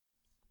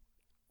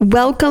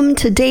Welcome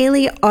to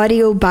Daily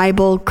Audio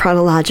Bible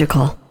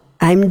Chronological.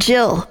 I'm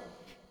Jill.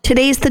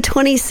 Today's the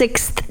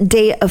 26th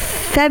day of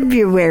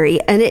February,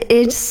 and it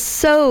is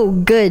so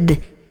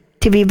good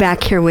to be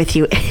back here with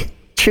you.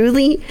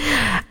 Truly,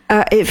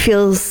 it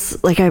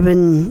feels like I've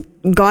been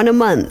gone a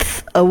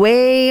month,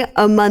 away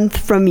a month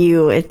from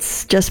you.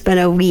 It's just been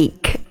a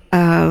week.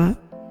 I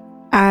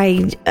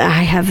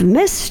have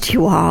missed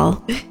you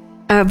all.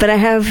 But I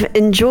have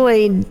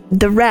enjoyed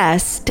the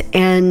rest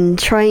and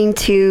trying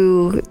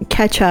to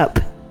catch up.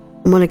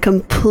 I'm on a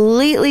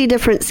completely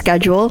different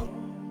schedule,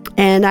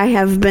 and I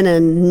have been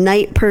a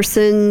night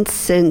person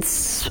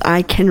since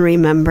I can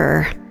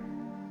remember.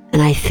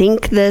 And I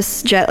think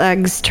this jet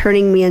lag's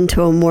turning me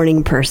into a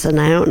morning person.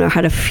 I don't know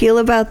how to feel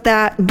about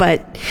that,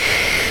 but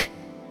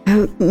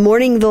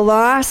mourning the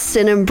loss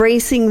and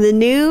embracing the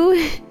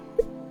new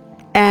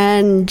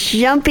and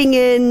jumping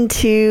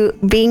into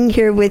being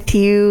here with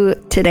you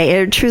today.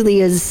 It truly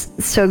is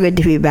so good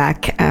to be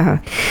back.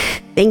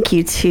 Thank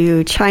you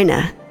to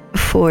China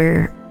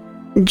for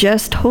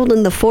just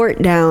holding the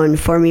fort down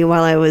for me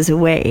while I was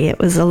away. It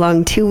was a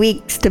long 2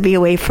 weeks to be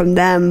away from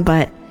them,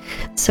 but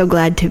so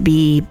glad to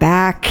be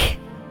back.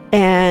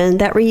 And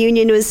that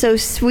reunion was so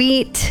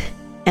sweet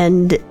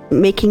and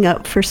making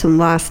up for some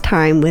lost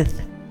time with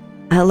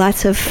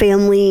lots of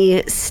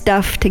family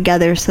stuff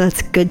together, so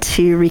that's good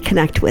to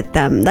reconnect with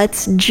them.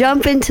 Let's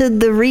jump into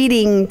the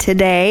reading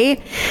today.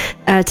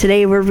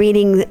 Today we're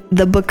reading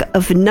the book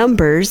of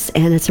Numbers,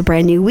 and it's a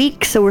brand new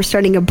week, so we're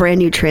starting a brand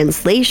new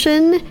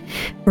translation.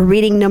 We're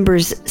reading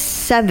Numbers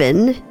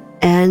 7,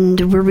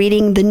 and we're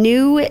reading the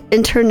New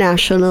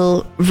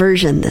International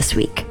Version this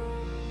week.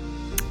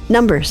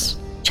 Numbers,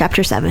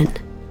 chapter 7.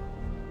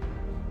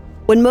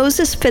 When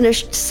Moses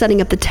finished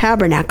setting up the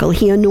tabernacle,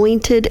 he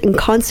anointed and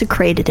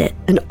consecrated it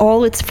and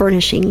all its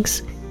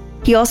furnishings.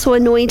 He also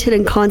anointed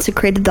and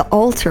consecrated the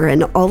altar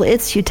and all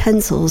its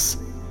utensils.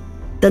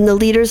 Then the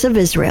leaders of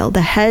Israel,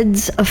 the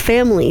heads of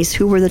families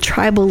who were the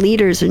tribal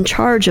leaders in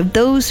charge of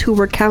those who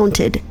were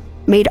counted,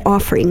 made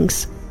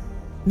offerings.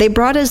 They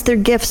brought as their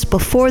gifts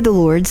before the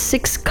Lord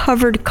 6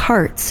 covered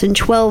carts and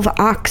 12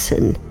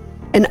 oxen,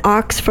 an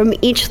ox from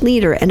each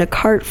leader and a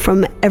cart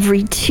from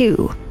every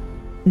 2.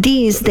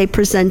 These they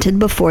presented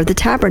before the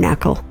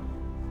tabernacle.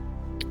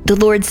 The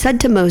Lord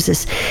said to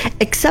Moses,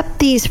 "Accept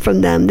these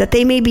from them, that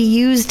they may be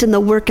used in the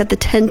work at the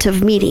tent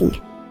of meeting.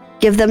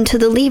 Give them to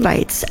the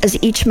Levites,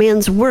 as each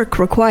man's work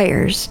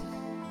requires."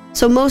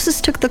 So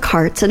Moses took the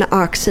carts and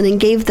oxen and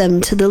gave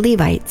them to the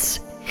Levites.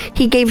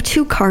 He gave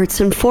 2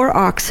 carts and 4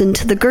 oxen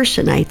to the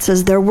Gershonites,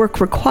 as their work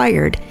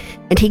required,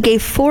 and he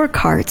gave 4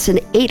 carts and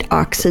 8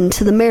 oxen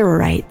to the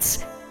Merarites,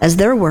 as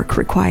their work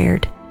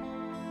required.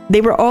 They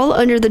were all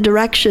under the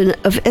direction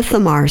of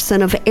Ithamar,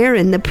 son of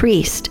Aaron the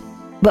priest.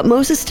 But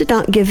Moses did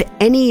not give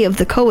any of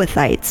the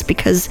Kohathites,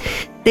 because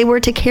they were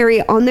to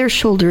carry on their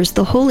shoulders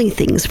the holy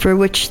things for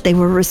which they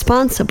were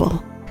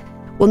responsible.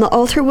 When the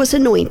altar was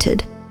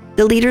anointed,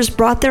 the leaders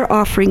brought their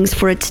offerings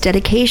for its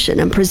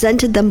dedication and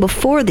presented them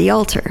before the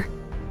altar.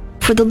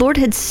 For the Lord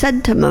had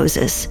said to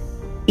Moses,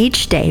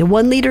 "Each day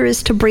 1 leader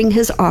is to bring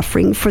his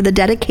offering for the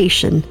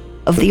dedication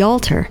of the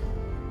altar."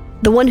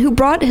 The one who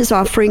brought his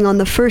offering on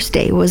the first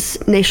day was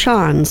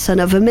Nahshon,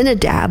 son of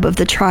Amminadab of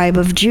the tribe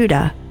of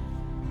Judah.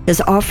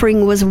 His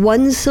offering was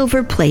 1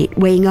 silver plate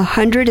weighing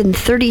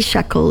 130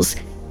 shekels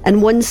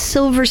and 1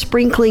 silver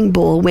sprinkling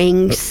bowl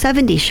weighing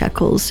 70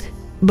 shekels,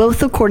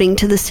 both according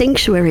to the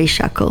sanctuary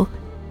shekel,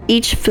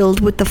 each filled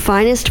with the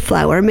finest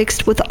flour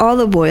mixed with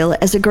olive oil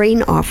as a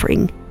grain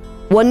offering,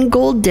 1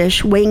 gold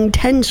dish weighing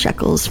 10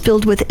 shekels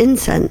filled with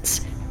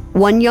incense,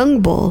 1 young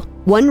bull,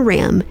 1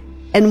 ram,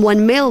 and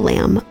 1 male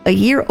lamb, a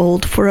year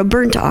old, for a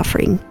burnt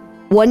offering,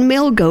 1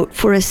 male goat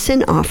for a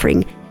sin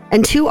offering,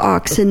 and 2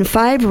 oxen,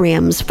 5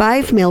 rams,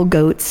 5 male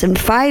goats, and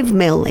 5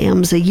 male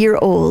lambs, a year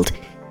old,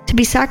 to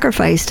be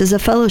sacrificed as a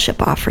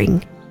fellowship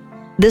offering.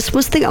 This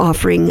was the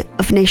offering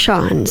of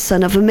Nahshon,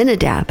 son of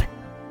Amminadab.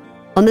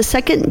 On the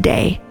second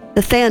day,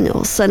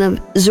 Nathanael, son of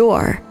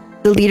Zuar,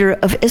 the leader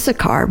of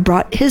Issachar,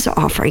 brought his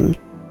offering.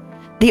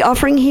 The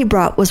offering he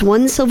brought was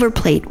 1 silver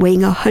plate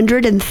weighing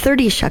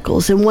 130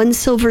 shekels and 1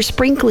 silver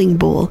sprinkling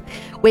bowl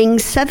weighing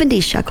 70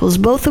 shekels,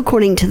 both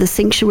according to the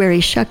sanctuary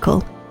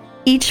shekel,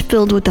 each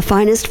filled with the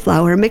finest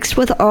flour mixed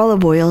with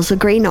olive oil as a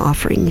grain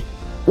offering,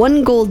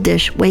 1 gold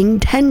dish weighing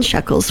 10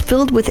 shekels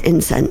filled with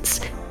incense,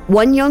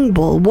 1 young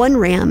bull, 1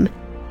 ram,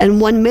 and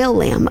 1 male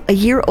lamb, a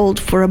year old,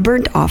 for a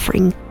burnt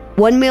offering,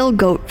 1 male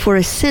goat for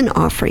a sin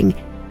offering,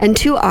 and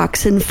 2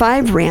 oxen,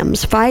 5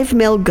 rams, 5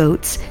 male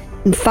goats,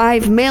 and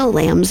 5 male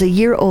lambs, a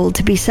year old,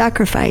 to be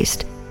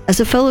sacrificed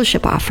as a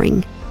fellowship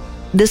offering.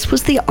 This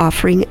was the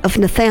offering of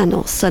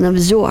Nathanael, son of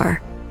Zuar.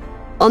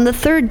 On the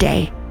third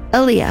day,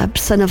 Eliab,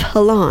 son of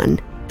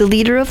Helon, the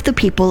leader of the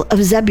people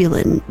of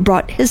Zebulun,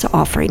 brought his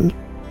offering.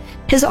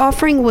 His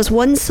offering was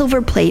 1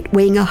 silver plate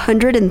weighing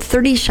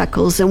 130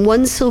 shekels and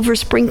 1 silver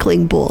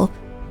sprinkling bowl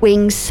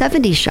weighing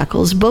 70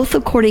 shekels, both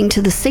according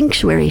to the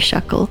sanctuary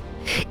shekel,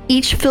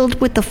 each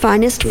filled with the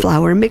finest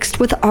flour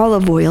mixed with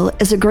olive oil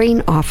as a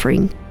grain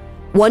offering,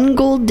 1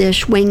 gold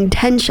dish weighing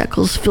 10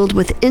 shekels filled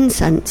with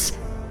incense,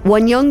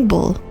 one young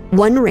bull,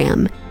 one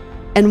ram,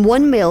 and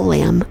one male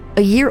lamb,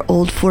 a year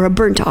old, for a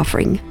burnt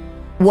offering,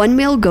 one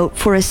male goat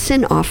for a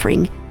sin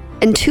offering,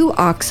 and 2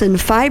 oxen,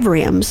 5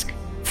 rams,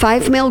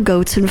 5 male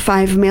goats, and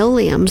 5 male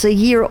lambs, a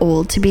year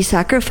old, to be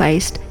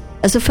sacrificed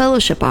as a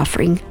fellowship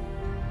offering.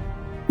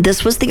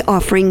 This was the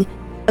offering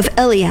of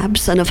Eliab,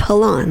 son of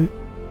Helon.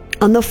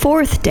 On the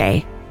 4th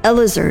day,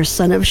 Eleazar,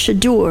 son of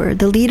Shadur,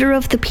 the leader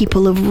of the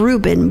people of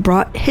Reuben,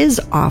 brought his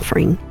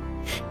offering.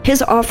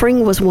 His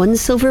offering was 1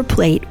 silver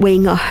plate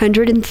weighing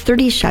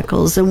 130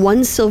 shekels and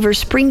 1 silver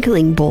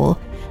sprinkling bowl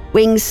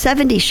weighing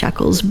 70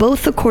 shekels,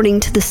 both according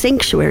to the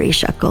sanctuary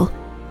shekel,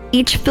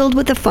 each filled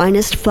with the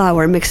finest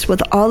flour mixed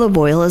with olive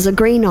oil as a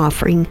grain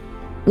offering,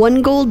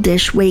 1 gold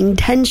dish weighing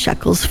 10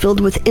 shekels filled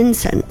with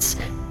incense,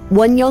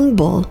 1 young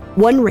bull,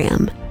 1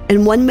 ram,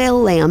 and 1 male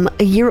lamb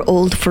a year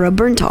old for a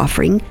burnt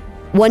offering,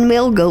 1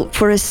 male goat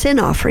for a sin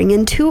offering,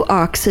 and 2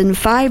 oxen,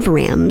 5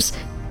 rams,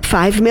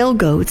 5 male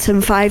goats,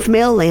 and 5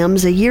 male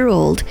lambs a year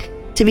old,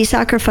 to be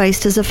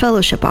sacrificed as a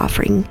fellowship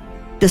offering.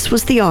 This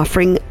was the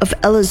offering of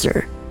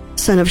Eleazar,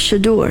 son of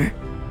Shadur.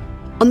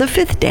 On the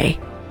 5th day,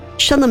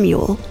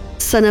 Shelumiel,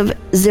 son of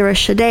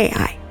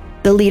Zurishaddai,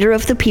 the leader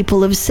of the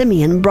people of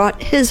Simeon,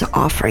 brought his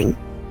offering.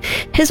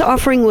 His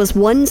offering was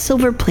 1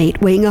 silver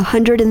plate weighing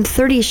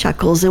 130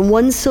 shekels and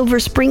 1 silver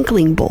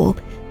sprinkling bowl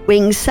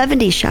weighing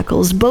 70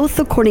 shekels, both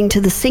according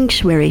to the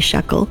sanctuary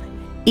shekel,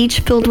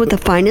 each filled with the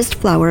finest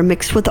flour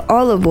mixed with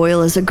olive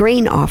oil as a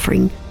grain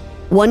offering,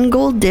 1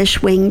 gold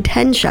dish weighing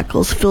 10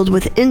 shekels filled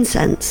with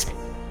incense,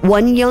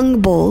 1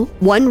 young bull,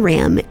 1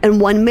 ram, and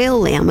 1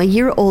 male lamb a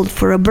year old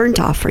for a burnt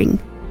offering,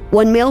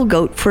 1 male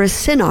goat for a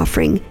sin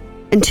offering,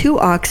 and 2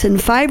 oxen,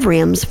 5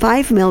 rams,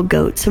 5 male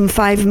goats, and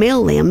 5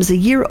 male lambs a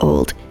year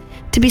old,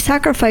 to be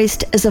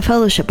sacrificed as a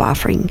fellowship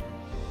offering.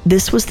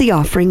 This was the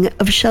offering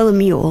of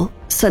Shelumiel,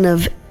 son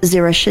of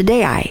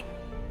Zurishaddai.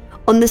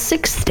 On the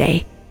 6th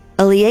day,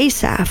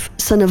 Eliasaph,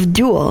 son of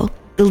Deuel,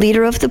 the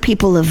leader of the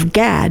people of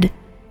Gad,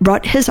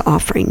 brought his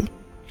offering.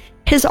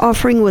 His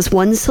offering was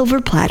 1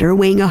 silver platter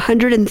weighing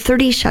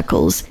 130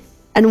 shekels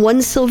and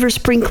 1 silver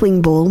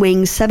sprinkling bowl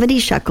weighing 70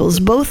 shekels,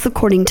 both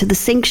according to the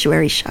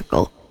sanctuary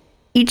shekel,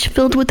 each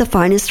filled with the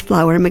finest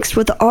flour mixed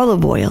with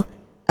olive oil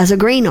as a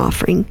grain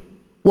offering,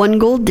 1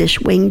 gold dish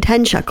weighing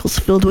 10 shekels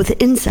filled with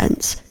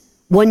incense,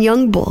 1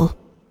 young bull,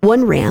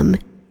 1 ram,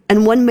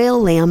 and 1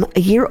 male lamb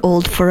a year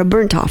old for a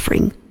burnt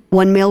offering,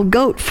 1 male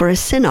goat for a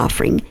sin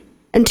offering,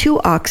 and 2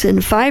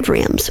 oxen, 5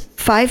 rams,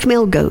 5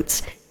 male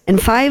goats,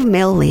 and 5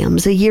 male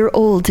lambs a year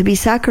old, to be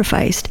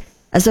sacrificed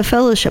as a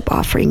fellowship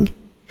offering.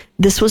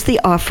 This was the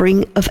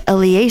offering of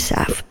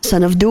Eliasaph,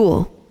 son of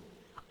Deuel.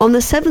 On the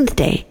 7th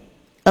day,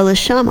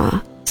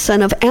 Elishama,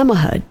 son of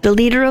Ammihud, the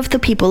leader of the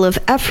people of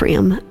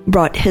Ephraim,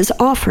 brought his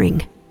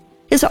offering.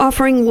 His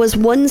offering was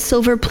 1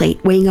 silver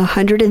plate weighing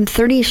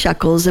 130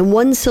 shekels and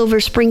 1 silver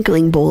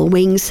sprinkling bowl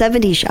weighing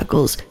 70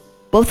 shekels,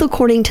 both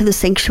according to the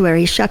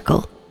sanctuary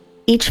shekel,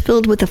 each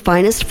filled with the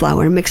finest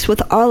flour mixed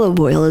with olive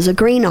oil as a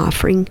grain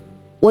offering,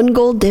 1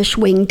 gold dish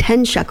weighing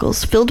 10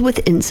 shekels filled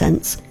with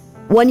incense,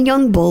 1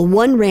 young bull,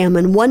 1 ram,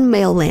 and 1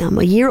 male lamb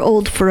a year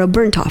old for a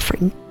burnt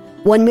offering,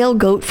 1 male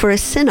goat for a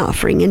sin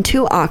offering, and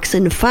 2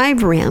 oxen,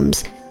 5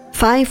 rams,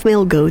 5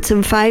 male goats,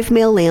 and 5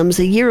 male lambs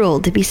a year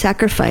old, to be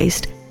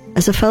sacrificed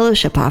as a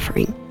fellowship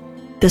offering.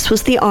 This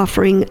was the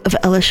offering of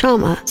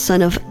Elishama,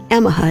 son of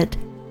Ammihud.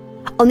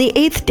 On the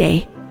 8th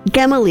day,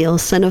 Gamaliel,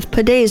 son of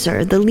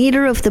Pedazur, the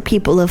leader of the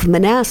people of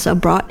Manasseh,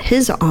 brought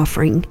his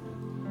offering.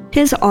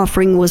 His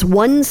offering was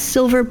 1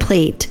 silver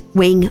plate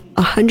weighing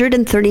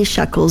 130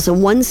 shekels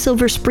and 1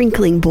 silver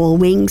sprinkling bowl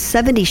weighing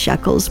 70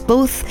 shekels,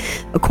 both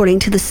according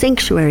to the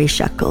sanctuary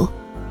shekel,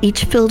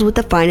 each filled with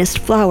the finest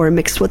flour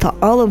mixed with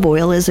olive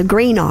oil as a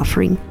grain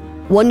offering,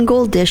 1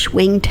 gold dish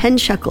weighing 10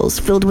 shekels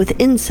filled with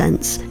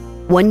incense,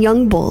 1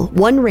 young bull,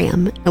 1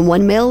 ram, and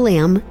 1 male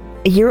lamb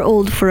a year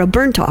old for a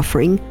burnt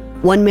offering,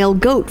 1 male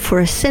goat for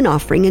a sin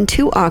offering, and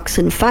 2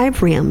 oxen,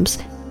 5 rams,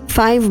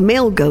 5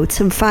 male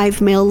goats, and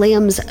 5 male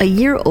lambs a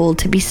year old,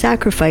 to be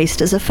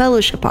sacrificed as a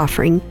fellowship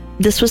offering.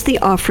 This was the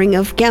offering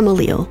of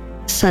Gamaliel,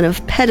 son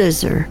of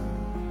Pedazur.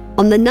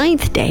 On the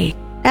 9th day,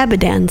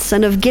 Abidan,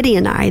 son of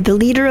Gideoni, the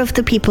leader of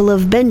the people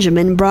of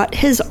Benjamin, brought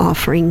his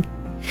offering.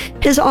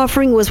 His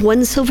offering was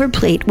 1 silver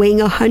plate weighing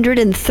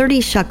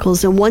 130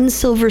 shekels and 1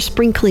 silver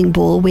sprinkling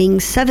bowl weighing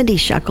 70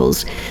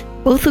 shekels,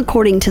 both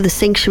according to the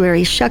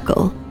sanctuary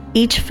shekel,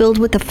 each filled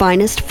with the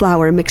finest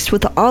flour mixed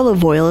with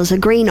olive oil as a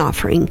grain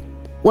offering,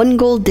 1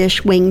 gold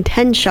dish weighing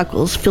 10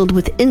 shekels filled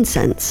with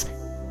incense,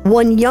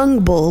 1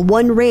 young bull,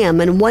 1 ram,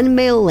 and 1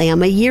 male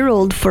lamb a year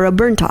old for a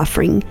burnt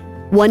offering,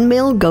 1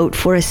 male goat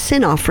for a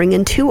sin offering,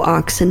 and 2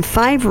 oxen,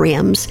 5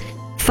 rams,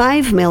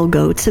 5 male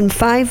goats, and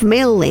 5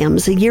 male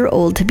lambs a year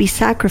old, to be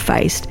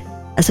sacrificed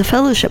as a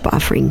fellowship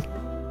offering.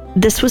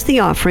 This was the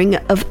offering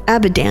of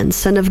Abidan,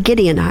 son of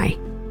Gideoni.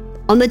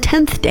 On the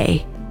 10th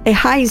day,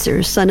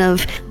 Ahiezer, son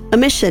of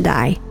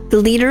Ammishaddai,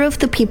 the leader of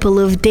the people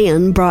of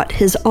Dan, brought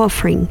his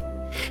offering.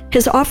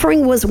 His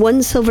offering was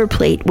 1 silver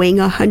plate weighing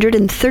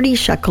 130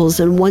 shekels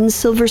and 1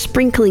 silver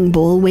sprinkling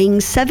bowl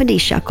weighing 70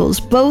 shekels,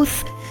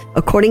 both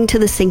according to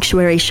the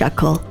sanctuary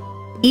shekel,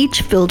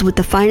 each filled with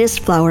the finest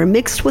flour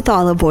mixed with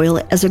olive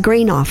oil as a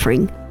grain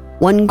offering,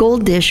 1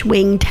 gold dish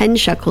weighing 10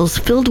 shekels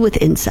filled with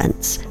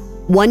incense,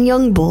 1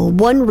 young bull,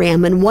 1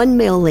 ram, and 1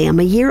 male lamb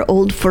a year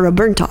old for a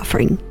burnt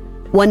offering,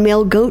 1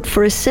 male goat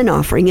for a sin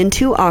offering, and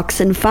 2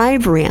 oxen,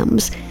 5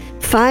 rams,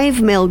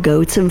 5 male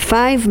goats, and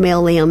 5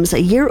 male lambs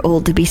a year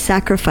old to be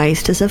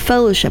sacrificed as a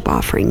fellowship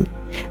offering.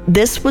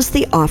 This was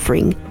the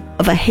offering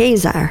of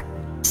Ahazar,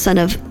 son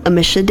of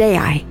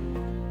Ammishaddai.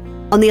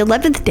 On the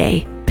 11th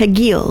day,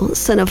 Pagiel,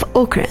 son of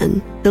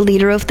Ochran, the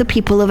leader of the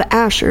people of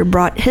Asher,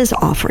 brought his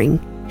offering.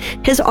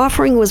 His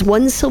offering was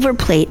 1 silver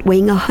plate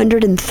weighing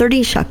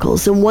 130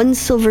 shekels and 1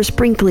 silver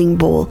sprinkling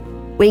bowl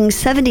weighing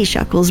 70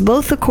 shekels,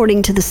 both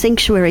according to the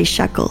sanctuary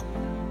shekel,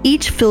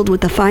 each filled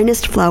with the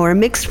finest flour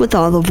mixed with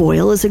olive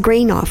oil as a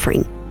grain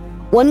offering,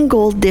 1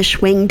 gold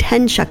dish weighing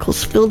 10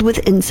 shekels filled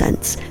with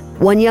incense,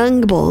 1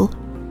 young bull,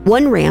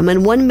 1 ram,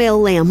 and 1 male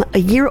lamb a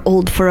year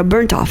old for a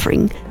burnt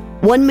offering,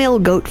 1 male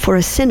goat for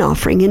a sin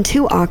offering, and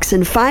 2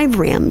 oxen, 5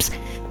 rams,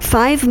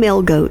 5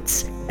 male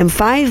goats, and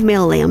 5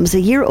 male lambs a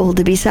year old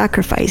to be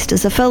sacrificed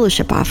as a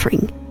fellowship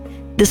offering.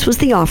 This was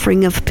the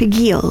offering of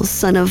Pagiel,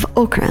 son of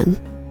Ochran.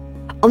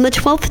 On the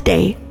 12th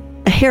day,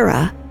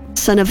 Ahira,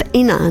 son of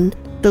Enan,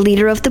 the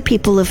leader of the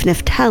people of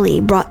Naphtali,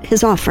 brought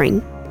his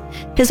offering.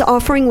 His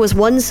offering was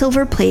 1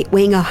 silver plate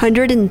weighing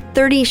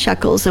 130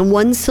 shekels and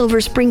 1 silver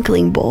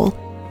sprinkling bowl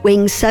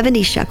weighing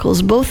 70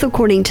 shekels, both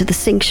according to the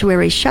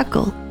sanctuary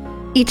shekel,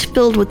 each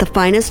filled with the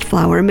finest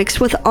flour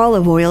mixed with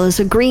olive oil as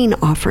a grain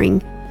offering,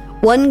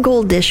 1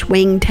 gold dish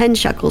weighing 10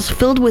 shekels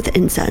filled with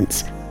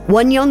incense,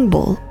 1 young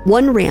bull,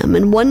 1 ram,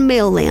 and 1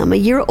 male lamb a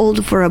year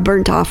old for a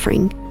burnt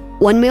offering,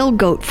 1 male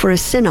goat for a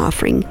sin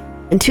offering,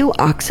 and 2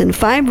 oxen,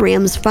 5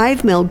 rams,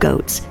 5 male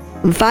goats,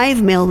 and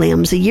 5 male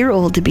lambs a year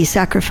old to be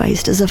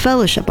sacrificed as a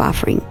fellowship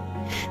offering.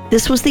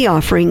 This was the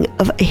offering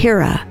of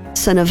Ahira,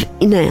 son of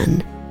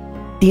Enan.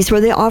 These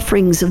were the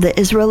offerings of the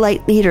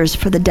Israelite leaders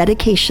for the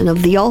dedication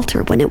of the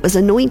altar when it was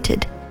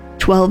anointed: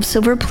 12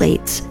 silver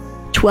plates,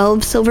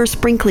 12 silver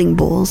sprinkling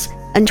bowls,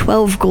 and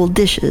 12 gold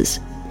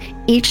dishes.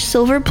 Each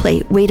silver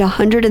plate weighed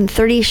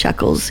 130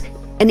 shekels,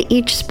 and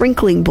each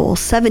sprinkling bowl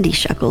 70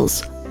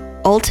 shekels.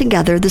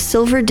 Altogether, the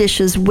silver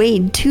dishes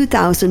weighed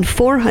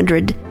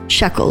 2,400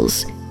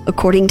 shekels,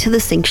 according to the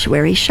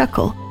sanctuary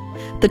shekel.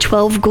 The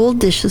 12 gold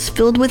dishes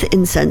filled with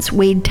incense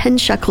weighed 10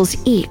 shekels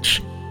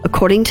each,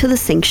 according to the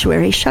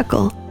sanctuary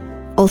shekel.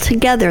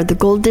 Altogether, the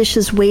gold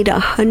dishes weighed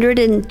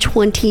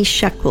 120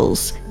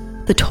 shekels.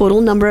 The total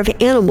number of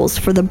animals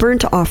for the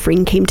burnt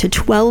offering came to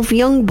 12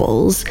 young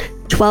bulls,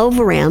 12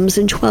 rams,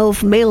 and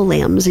 12 male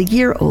lambs a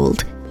year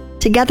old,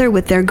 together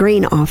with their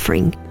grain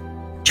offering.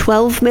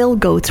 12 male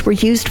goats were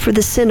used for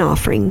the sin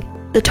offering.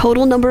 The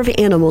total number of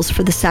animals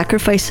for the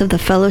sacrifice of the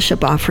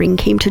fellowship offering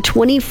came to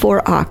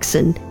 24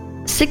 oxen,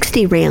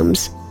 60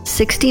 rams,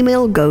 60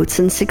 male goats,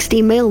 and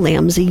 60 male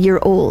lambs a year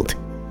old.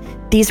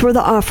 These were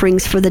the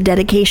offerings for the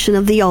dedication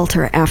of the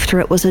altar after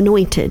it was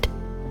anointed.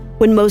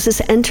 When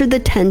Moses entered the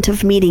tent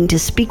of meeting to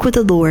speak with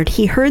the Lord,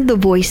 he heard the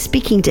voice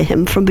speaking to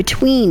him from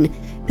between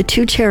the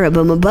 2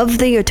 cherubim above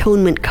the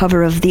atonement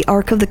cover of the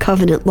Ark of the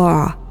Covenant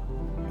law.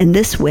 In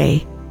this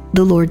way,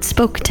 the Lord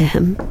spoke to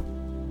him.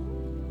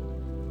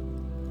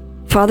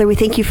 Father, we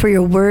thank you for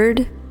your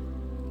word.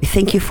 We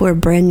thank you for a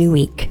brand new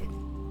week.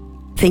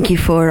 Thank you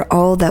for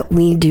all that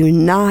we do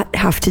not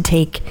have to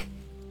take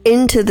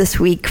into this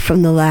week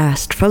from the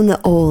last, from the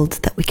old,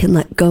 that we can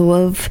let go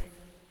of.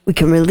 We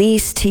can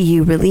release to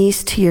you,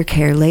 release to your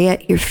care, lay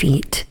at your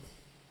feet,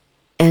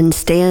 and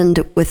stand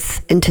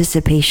with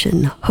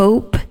anticipation,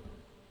 hope,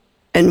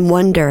 and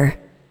wonder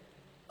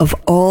of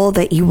all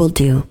that you will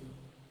do.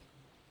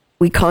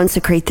 We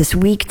consecrate this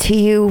week to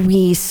you.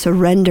 We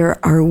surrender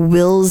our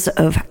wills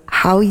of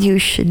how you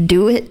should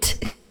do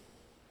it.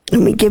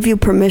 And we give you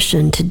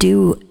permission to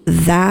do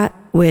that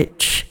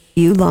which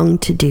you long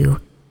to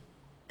do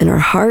in our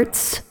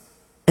hearts,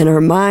 in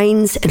our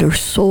minds, in our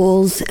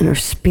souls, in our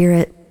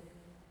spirit,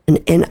 and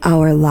in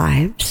our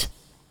lives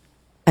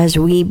as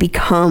we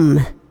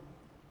become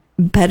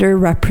better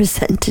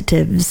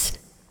representatives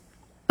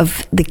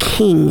of the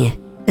King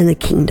and the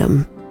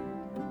kingdom.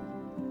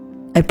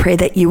 I pray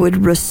that you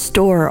would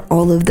restore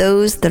all of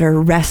those that are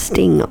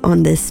resting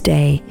on this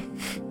day,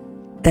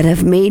 that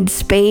have made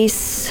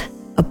space,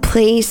 a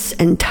place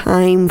and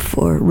time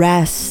for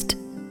rest,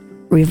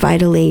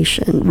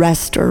 revitalization,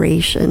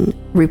 restoration,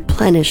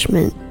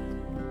 replenishment.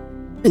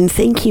 And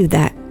thank you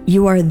that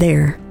you are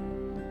there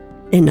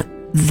in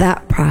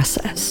that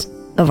process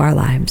of our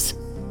lives.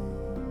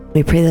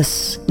 We pray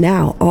this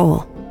now,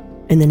 all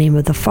in the name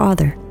of the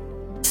Father,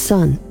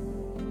 Son,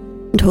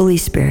 and Holy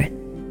Spirit.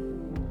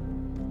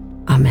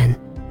 Amen.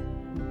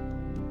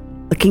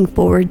 Looking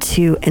forward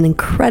to an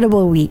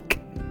incredible week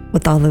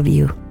with all of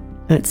you.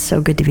 And it's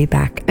so good to be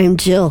back. I'm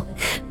Jill.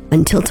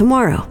 Until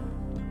tomorrow,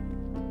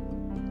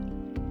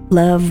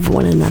 love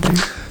one another.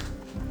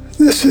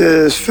 This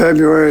is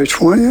February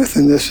 20th,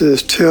 and this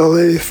is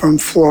Tilly from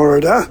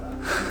Florida.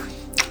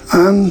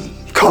 I'm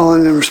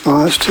calling in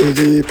response to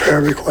the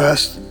prayer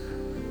request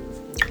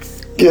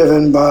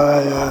given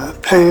by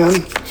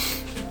Pam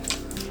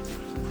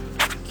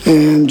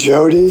and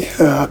Jody.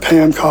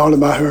 Pam called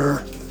about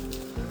her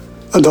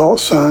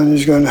adult son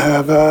who's going to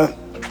have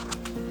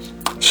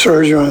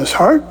surgery on his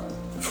heart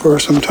for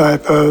some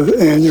type of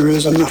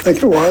aneurysm, I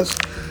think it was.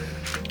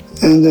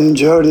 And then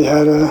Jody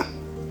had a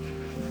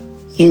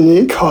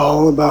unique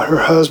call about her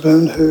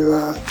husband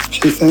who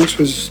she thinks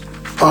was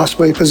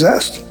possibly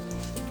possessed.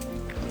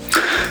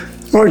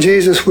 Lord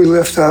Jesus, we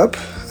lift up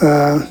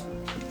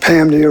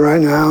Pam to you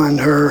right now and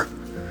her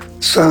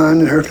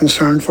son and her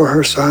concern for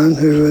her son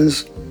who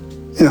is,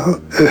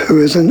 who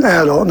is an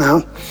adult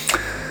now.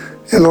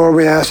 And Lord,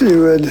 we ask that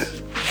you would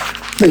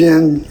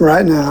begin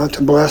right now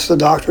to bless the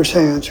doctor's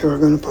hands who are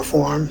going to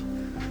perform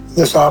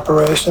this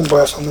operation,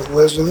 bless them with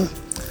wisdom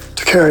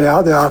to carry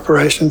out the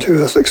operation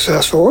to a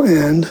successful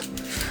end.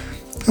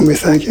 And we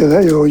thank you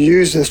that you'll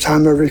use this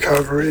time of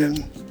recovery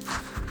and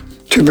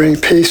to bring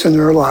peace in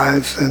their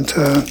lives and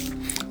to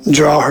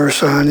draw her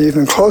son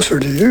even closer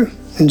to you.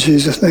 In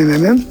Jesus' name,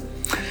 amen.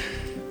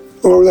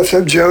 Lord, we lift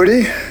up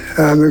Jody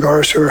in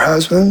regards to her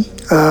husband.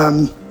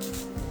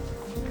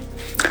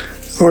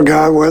 Lord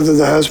God, whether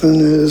the husband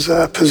is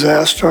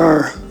possessed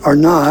or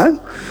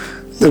not,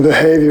 the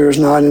behavior is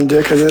not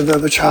indicative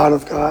of a child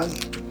of God.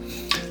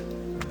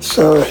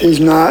 So he's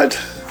not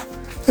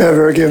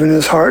ever given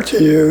his heart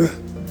to you,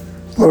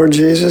 Lord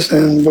Jesus,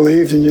 and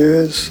believed in you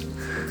as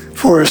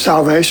for his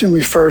salvation.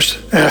 We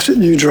first ask that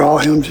you draw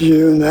him to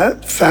you in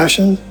that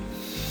fashion.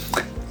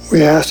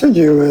 We ask that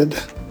you would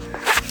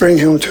bring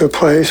him to a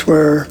place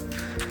where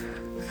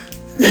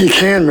he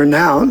can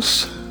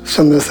renounce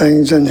some of the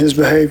things in his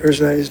behaviors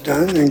that he's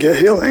done and get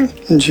healing.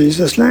 In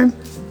Jesus' name,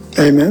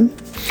 amen.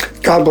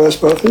 God bless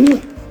both of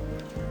you.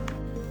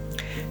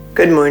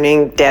 Good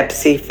morning,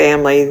 Debsy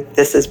family.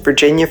 This is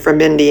Virginia from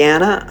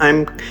Indiana.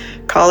 I'm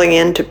calling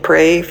in to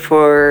pray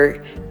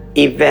for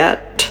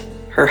Yvette.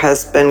 Her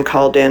husband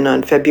called in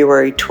on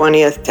February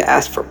 20th to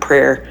ask for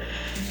prayer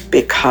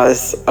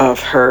because of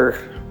her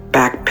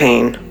back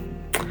pain.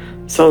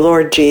 So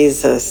Lord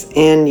Jesus,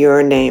 in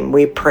your name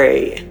we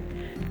pray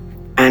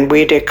and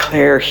we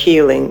declare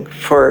healing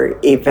for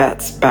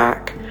Yvette's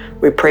back.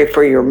 We pray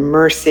for your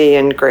mercy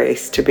and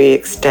grace to be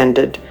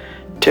extended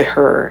to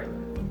her.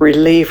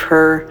 Relieve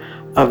her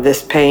of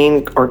this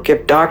pain or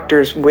give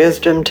doctors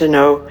wisdom to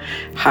know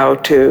how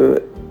to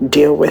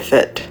deal with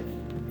it.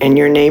 In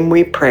your name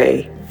we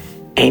pray.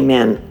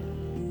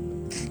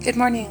 Amen. Good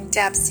morning,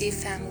 Dapsy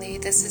family.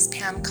 This is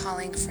Pam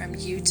calling from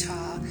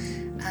Utah,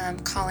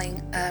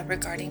 calling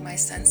regarding my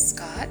son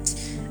Scott,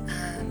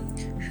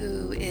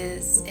 who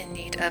is in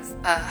need of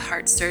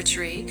heart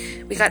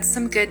surgery. We got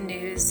some good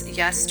news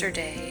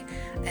yesterday,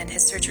 and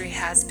his surgery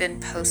has been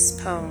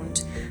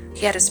postponed.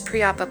 He had his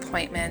pre-op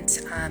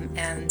appointment,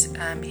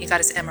 and he got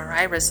his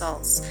MRI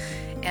results,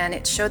 and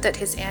it showed that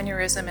his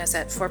aneurysm is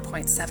at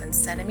 4.7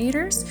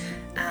 centimeters.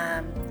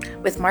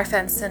 With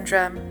Marfan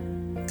syndrome,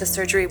 the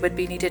surgery would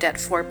be needed at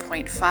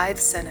 4.5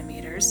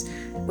 centimeters.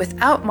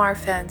 Without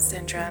Marfan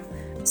syndrome,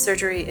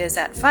 surgery is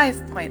at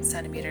 5.0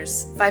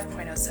 centimeters.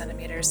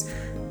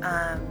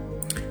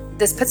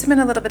 This puts him in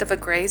a little bit of a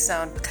gray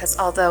zone because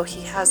although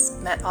he has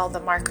met all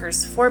the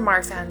markers for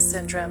Marfan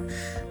syndrome,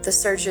 the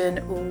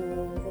surgeon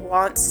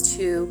wants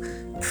to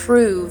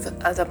prove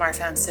the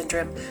Marfan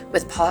syndrome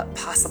with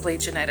possibly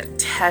genetic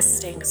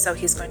testing. So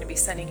he's going to be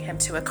sending him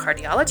to a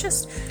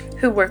cardiologist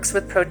who works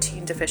with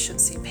protein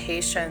deficiency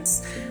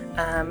patients.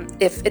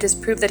 If it is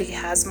proved that he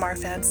has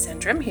Marfan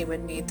syndrome, he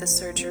would need the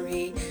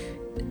surgery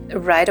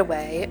right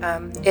away.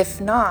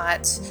 If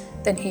not,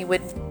 then he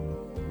would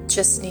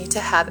just need to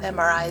have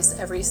MRIs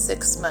every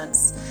 6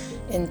 months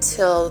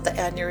until the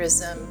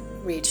aneurysm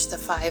reached the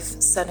 5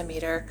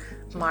 centimeter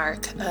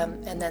mark,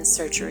 and then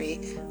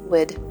surgery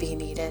would be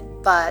needed.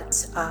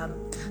 But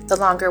the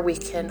longer we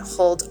can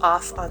hold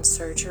off on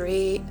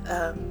surgery,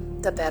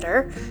 the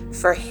better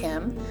for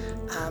him.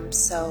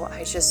 So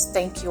I just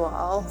thank you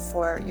all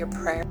for your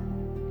prayer.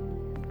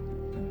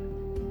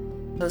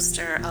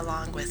 Poster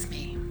along with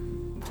me.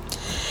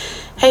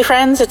 Hey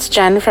friends, it's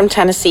Jen from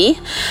Tennessee.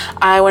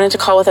 I wanted to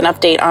call with an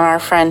update on our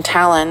friend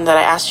Talon that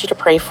I asked you to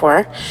pray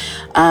for.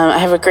 I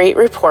have a great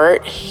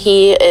report.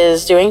 He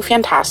is doing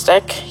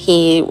fantastic.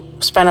 He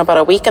spent about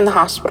a week in the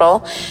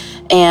hospital,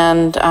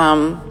 and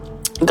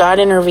God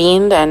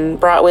intervened and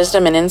brought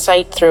wisdom and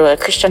insight through a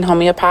Christian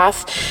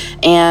homeopath,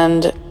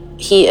 and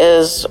he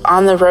is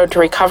on the road to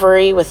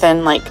recovery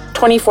within like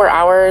 24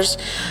 hours.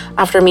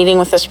 After meeting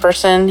with this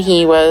person,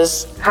 he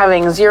was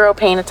having 0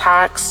 pain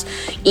attacks,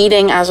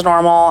 eating as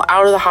normal,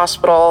 out of the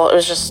hospital. It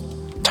was just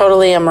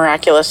totally a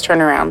miraculous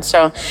turnaround.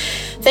 So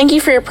thank you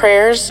for your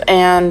prayers,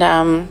 and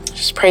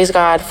just praise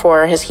God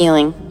for his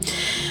healing.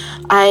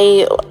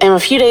 I am a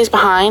few days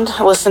behind.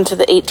 I listened to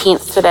the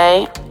 18th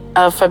today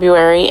of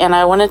February, and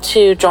I wanted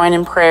to join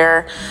in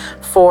prayer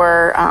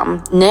for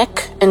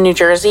Nick in New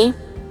Jersey.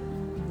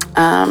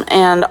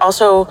 And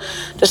also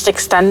just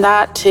extend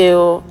that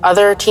to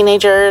other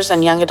teenagers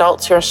and young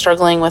adults who are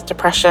struggling with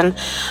depression.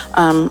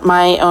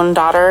 My own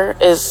daughter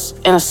is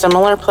in a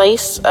similar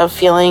place of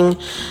feeling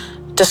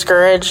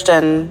discouraged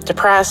and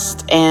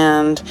depressed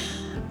and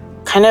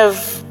kind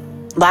of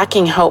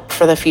lacking hope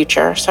for the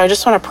future. So I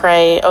just want to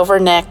pray over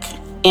Nick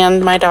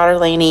and my daughter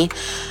Lainey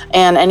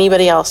and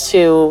anybody else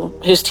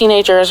whose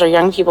teenagers or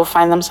young people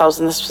find themselves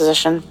in this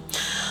position.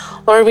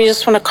 Lord, we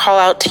just want to call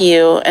out to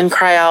you and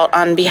cry out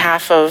on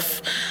behalf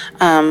of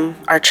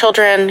our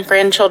children,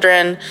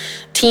 grandchildren,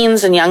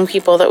 teens, and young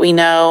people that we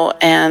know,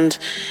 and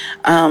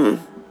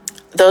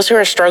those who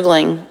are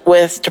struggling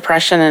with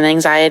depression and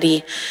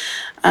anxiety.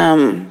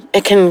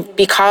 It can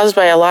be caused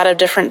by a lot of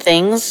different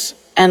things.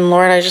 And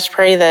Lord, I just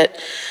pray that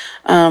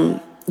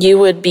you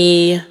would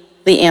be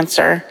the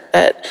answer,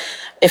 that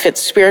if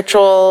it's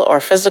spiritual or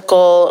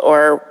physical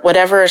or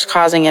whatever is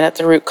causing it at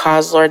the root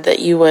cause, Lord, that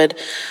you would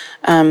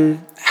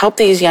help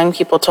these young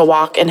people to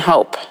walk in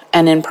hope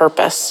and in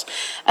purpose,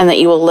 and that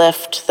you will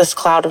lift this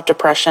cloud of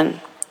depression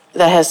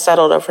that has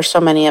settled over so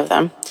many of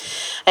them.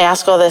 I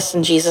ask all this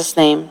in Jesus'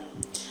 name.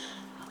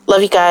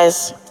 Love you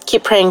guys.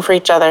 Keep praying for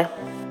each other.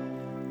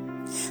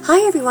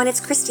 Hi everyone, it's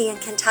Christy in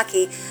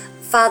Kentucky.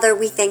 Father,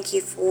 we thank you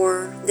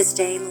for this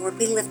day, Lord.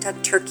 We lift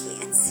up Turkey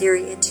and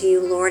Syria to you,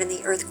 Lord, and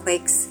the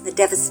earthquakes, the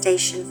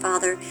devastation,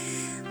 Father.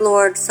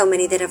 Lord, so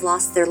many that have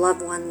lost their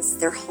loved ones,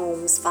 their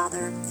homes,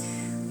 Father.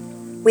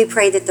 We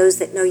pray that those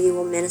that know you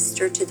will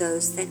minister to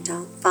those that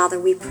don't. Father,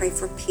 we pray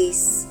for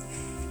peace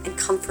and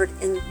comfort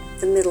in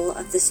the middle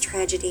of this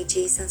tragedy,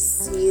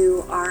 Jesus.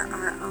 You are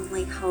our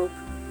only hope.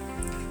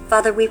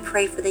 Father, we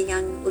pray for the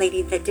young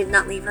lady that did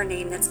not leave her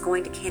name that's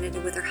going to Canada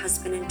with her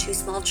husband and 2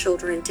 small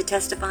children to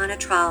testify in a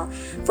trial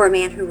for a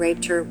man who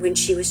raped her when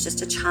she was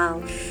just a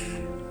child.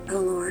 Oh,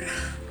 Lord,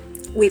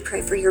 we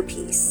pray for your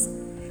peace.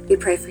 We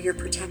pray for your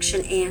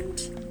protection,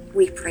 and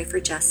we pray for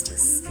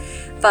justice.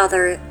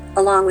 Father,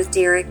 along with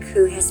Derek,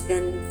 who has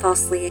been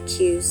falsely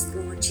accused,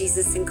 Lord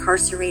Jesus,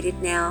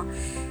 incarcerated now,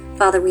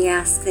 Father, we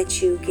ask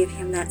that you give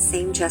him that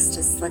same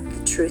justice. Let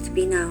the truth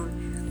be known.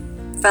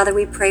 Father,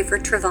 we pray for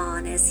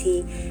Trevon as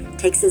he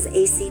takes his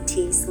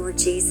ACTs, Lord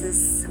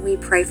Jesus. We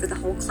pray for the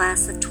whole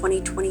class of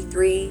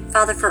 2023.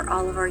 Father, for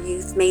all of our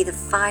youth, may the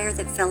fire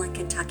that fell in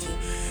Kentucky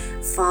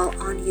fall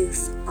on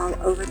youth all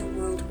over the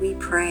world, we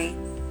pray.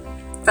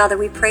 Father,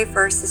 we pray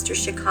for our sister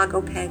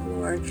Chicago Peg,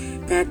 Lord,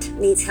 that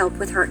needs help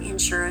with her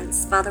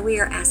insurance. Father, we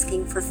are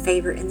asking for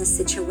favor in the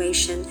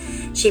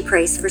situation. She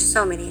prays for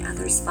so many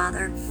others,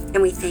 Father,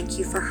 and we thank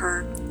you for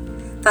her.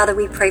 Father,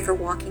 we pray for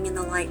Walking in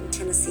the Light in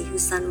Tennessee,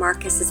 whose son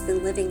Marcus has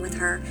been living with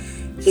her.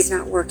 He's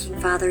not working,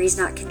 Father. He's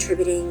not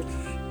contributing.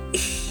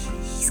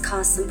 He's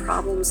caused some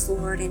problems,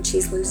 Lord, and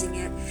she's losing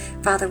it.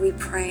 Father, we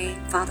pray,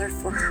 Father,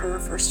 for her,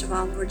 first of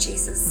all, Lord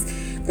Jesus,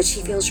 that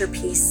she feels your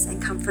peace and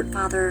comfort,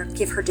 Father.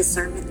 Give her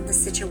discernment in the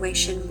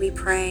situation, we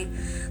pray.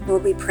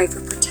 Lord, we pray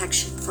for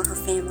protection for her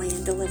family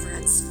and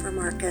deliverance for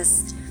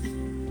Marcus.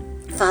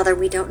 Father,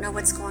 we don't know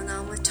what's going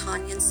on with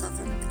Tanya in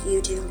Suffolk.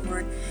 You do,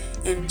 Lord,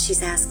 and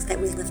she's asked that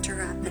we lift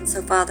her up. And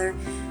so, Father,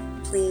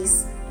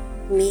 please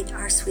meet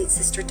our sweet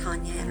sister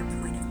Tanya at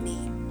her point of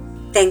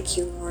need. Thank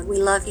you, Lord. We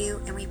love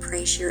you and we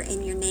praise you.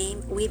 In your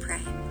name we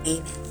pray.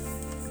 Amen.